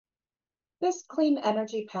This Clean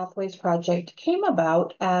Energy Pathways project came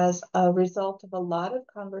about as a result of a lot of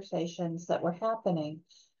conversations that were happening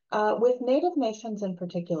with Native nations in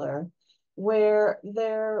particular, where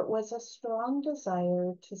there was a strong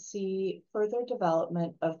desire to see further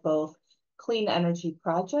development of both clean energy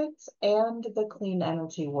projects and the clean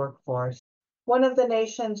energy workforce. One of the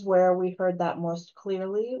nations where we heard that most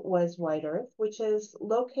clearly was White Earth, which is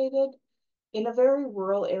located in a very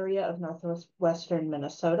rural area of northwestern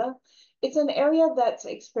Minnesota. It's an area that's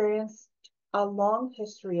experienced a long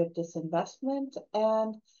history of disinvestment,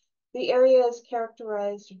 and the area is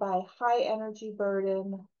characterized by high energy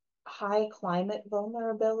burden, high climate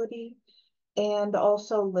vulnerability, and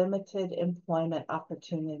also limited employment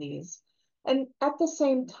opportunities. And at the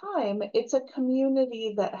same time, it's a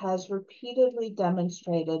community that has repeatedly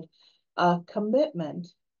demonstrated a commitment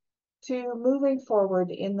to moving forward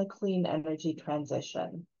in the clean energy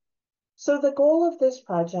transition. So the goal of this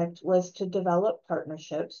project was to develop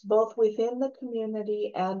partnerships, both within the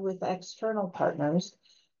community and with external partners,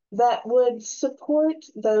 that would support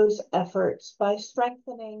those efforts by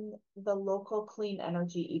strengthening the local clean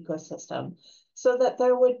energy ecosystem so that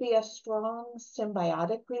there would be a strong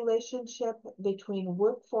symbiotic relationship between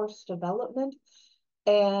workforce development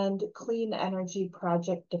and clean energy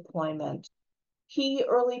project deployment. Key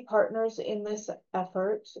early partners in this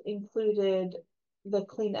effort included the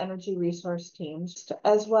Clean Energy Resource Teams,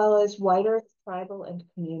 as well as White Earth Tribal and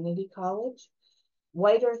Community College,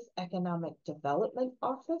 White Earth Economic Development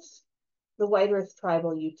Office, the White Earth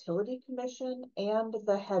Tribal Utility Commission, and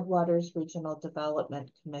the Headwaters Regional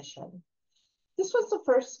Development Commission. This was the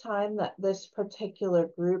first time that this particular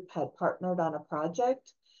group had partnered on a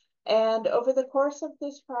project, and over the course of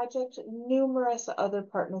this project, numerous other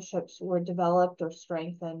partnerships were developed or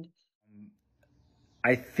strengthened.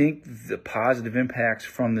 I think the positive impacts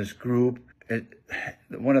from this group,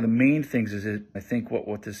 one of the main things is I think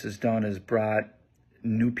what this has done is brought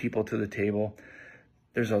new people to the table.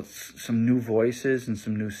 There's some new voices and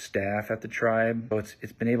some new staff at the tribe. So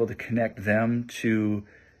it's been able to connect them to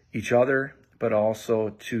each other, but also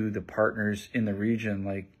to the partners in the region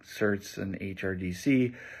like CERTS and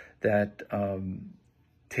HRDC that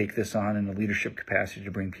take this on in a leadership capacity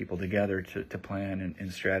to bring people together to plan and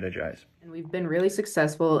strategize. And we've been really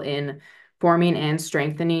successful in forming and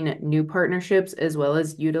strengthening new partnerships, as well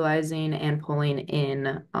as utilizing and pulling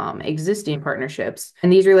in existing partnerships.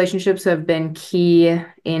 And these relationships have been key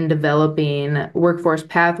in developing workforce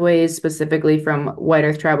pathways, specifically from White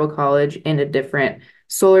Earth Tribal College into different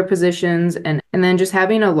solar positions. And then just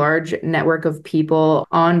having a large network of people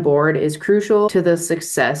on board is crucial to the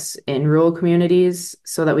success in rural communities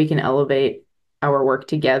so that we can elevate our work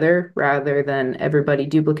together rather than everybody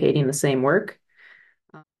duplicating the same work.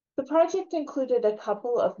 The project included a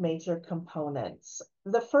couple of major components.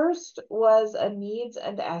 The first was a needs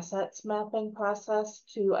and assets mapping process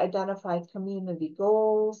to identify community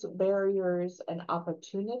goals, barriers, and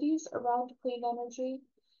opportunities around clean energy.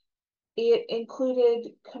 It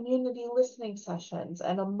included community listening sessions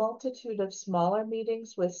and a multitude of smaller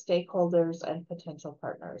meetings with stakeholders and potential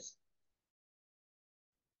partners.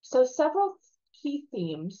 So several key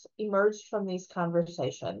themes emerged from these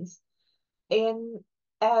conversations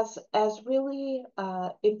as really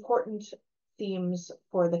important themes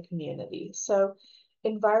for the community. So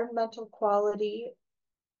environmental quality,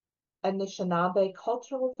 Anishinaabe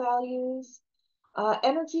cultural values,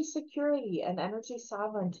 energy security and energy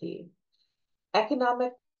sovereignty,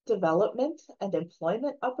 economic development and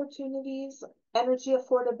employment opportunities, energy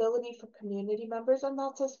affordability for community members, and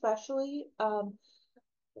that's especially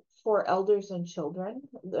for elders and children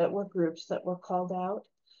that were groups that were called out.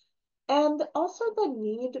 And also the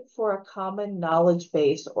need for a common knowledge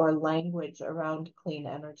base or language around clean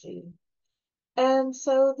energy. And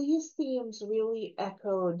so these themes really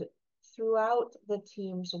echoed throughout the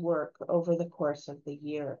team's work over the course of the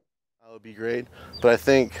year. That would be great, but I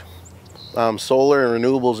think solar and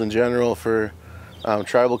renewables in general for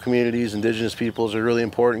tribal communities, indigenous peoples are really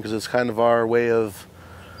important because it's kind of our way of,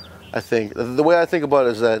 the way I think about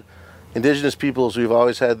it is that indigenous peoples, we've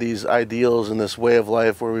always had these ideals and this way of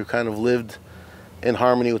life where we've kind of lived in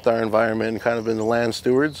harmony with our environment and kind of been the land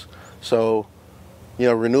stewards. So, you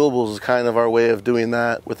know, renewables is kind of our way of doing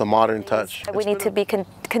that with a modern touch. We need to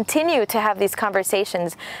continue to have these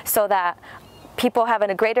conversations so that people have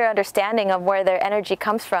a greater understanding of where their energy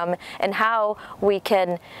comes from and how we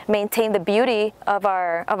can maintain the beauty of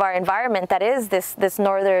our environment that is this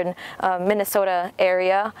northern Minnesota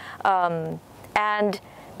area, and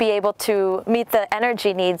be able to meet the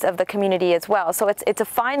energy needs of the community as well. So it's a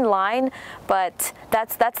fine line, but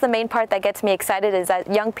that's the main part that gets me excited, is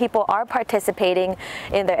that young people are participating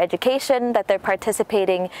in their education, that they're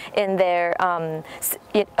participating in their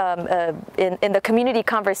in the community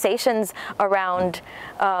conversations around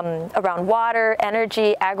water,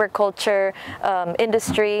 energy, agriculture,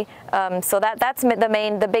 industry. So that's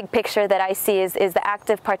the big picture that I see is the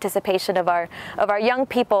active participation of our young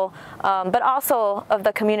people, but also of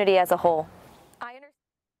the community as a whole.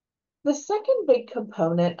 The second big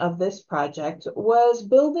component of this project was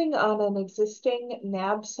building on an existing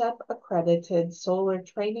NABCEP accredited solar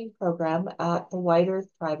training program at the White Earth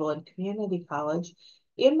Tribal and Community College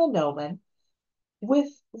in Mahnomen, with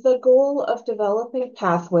the goal of developing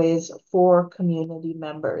pathways for community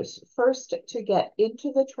members. First, to get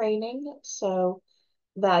into the training, so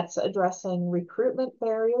that's addressing recruitment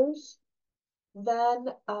barriers, then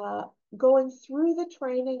going through the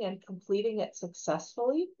training and completing it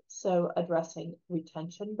successfully, so addressing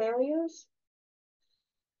retention barriers,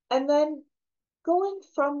 and then going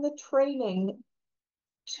from the training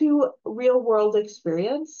to real-world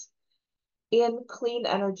experience in clean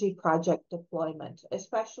energy project deployment,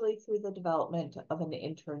 especially through the development of an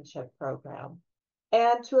internship program.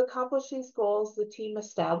 And to accomplish these goals, the team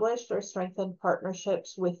established or strengthened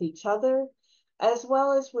partnerships with each other, as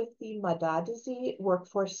well as with the Madadizi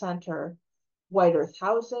Workforce Center, White Earth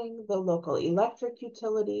Housing, the local electric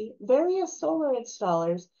utility, various solar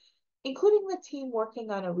installers, including the team working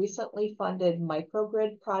on a recently funded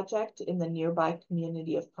microgrid project in the nearby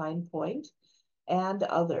community of Pine Point, and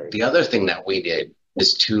others. The other thing that we did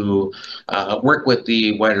is to work with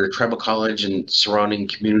the White Earth Tribal College and surrounding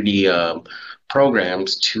community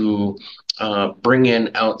programs to bring in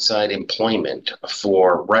outside employment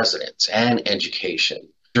for residents and education.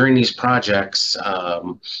 During these projects,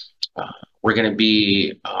 we're going to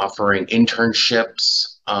be offering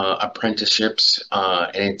internships, apprenticeships,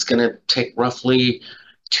 and it's going to take roughly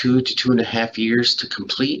 2 to 2.5 years to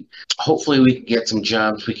complete. Hopefully we can get some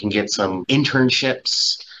jobs, we can get some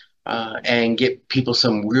internships, and get people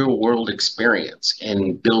some real world experience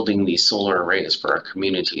in building these solar arrays for our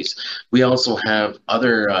communities. We also have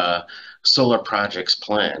other solar projects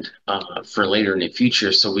planned for later in the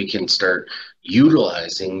future, so we can start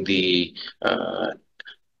utilizing the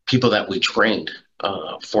people that we trained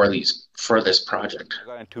for this project. I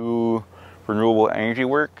got into renewable energy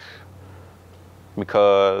work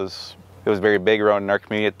because it was very big around in our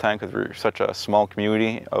community at the time, because we're such a small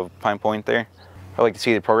community of Pine Point there. I'd like to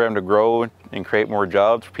see the program to grow and create more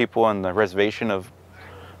jobs for people on the reservation of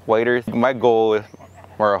White Earth. My goal,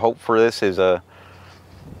 or hope for this, is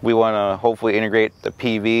we want to hopefully integrate the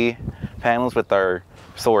PV panels with our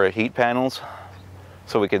solar heat panels,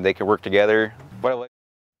 so they can work together.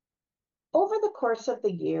 Over the course of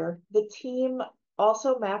the year, the team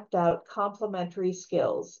also mapped out complementary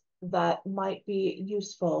skills that might be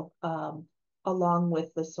useful along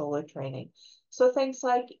with the solar training. So things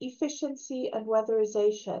like efficiency and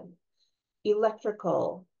weatherization,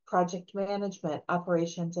 electrical, project management,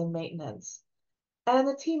 operations and maintenance. And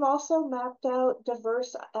the team also mapped out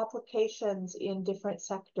diverse applications in different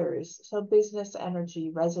sectors, so business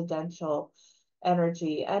energy, residential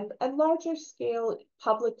energy, and larger scale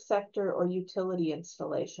public sector or utility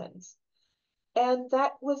installations. And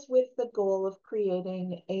that was with the goal of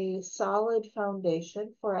creating a solid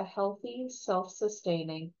foundation for a healthy,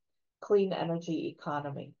 self-sustaining, clean energy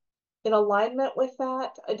economy. In alignment with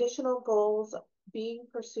that, additional goals being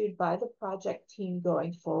pursued by the project team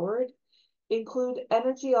going forward include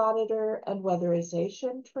energy auditor and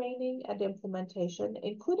weatherization training and implementation,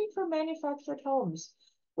 including for manufactured homes,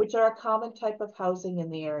 which are a common type of housing in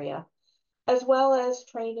the area, as well as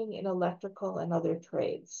training in electrical and other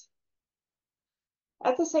trades.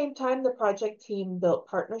 At the same time, the project team built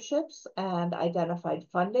partnerships and identified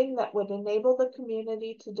funding that would enable the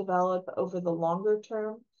community to develop over the longer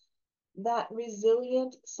term that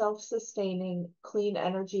resilient, self-sustaining, clean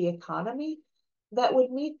energy economy that would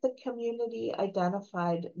meet the community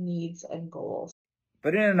identified needs and goals.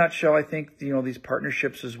 But in a nutshell, I think, these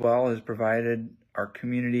partnerships as well has provided our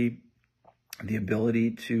community the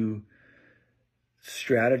ability to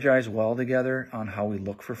strategize well together on how we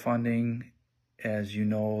look for funding. As you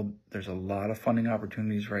know, there's a lot of funding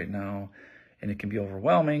opportunities right now, and it can be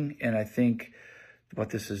overwhelming. And I think what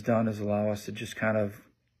this has done is allow us to just kind of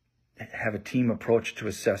have a team approach to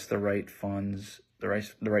assess the right funds, the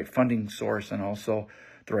right funding source, and also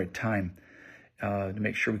the right time to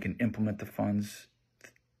make sure we can implement the funds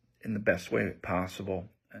in the best way possible.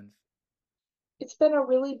 It's been a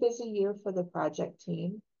really busy year for the project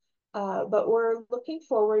team. but we're looking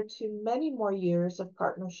forward to many more years of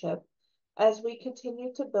partnership as we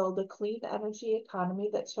continue to build a clean energy economy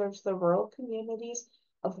that serves the rural communities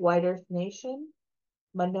of White Earth Nation,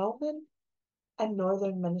 Monoman, and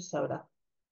northern Minnesota.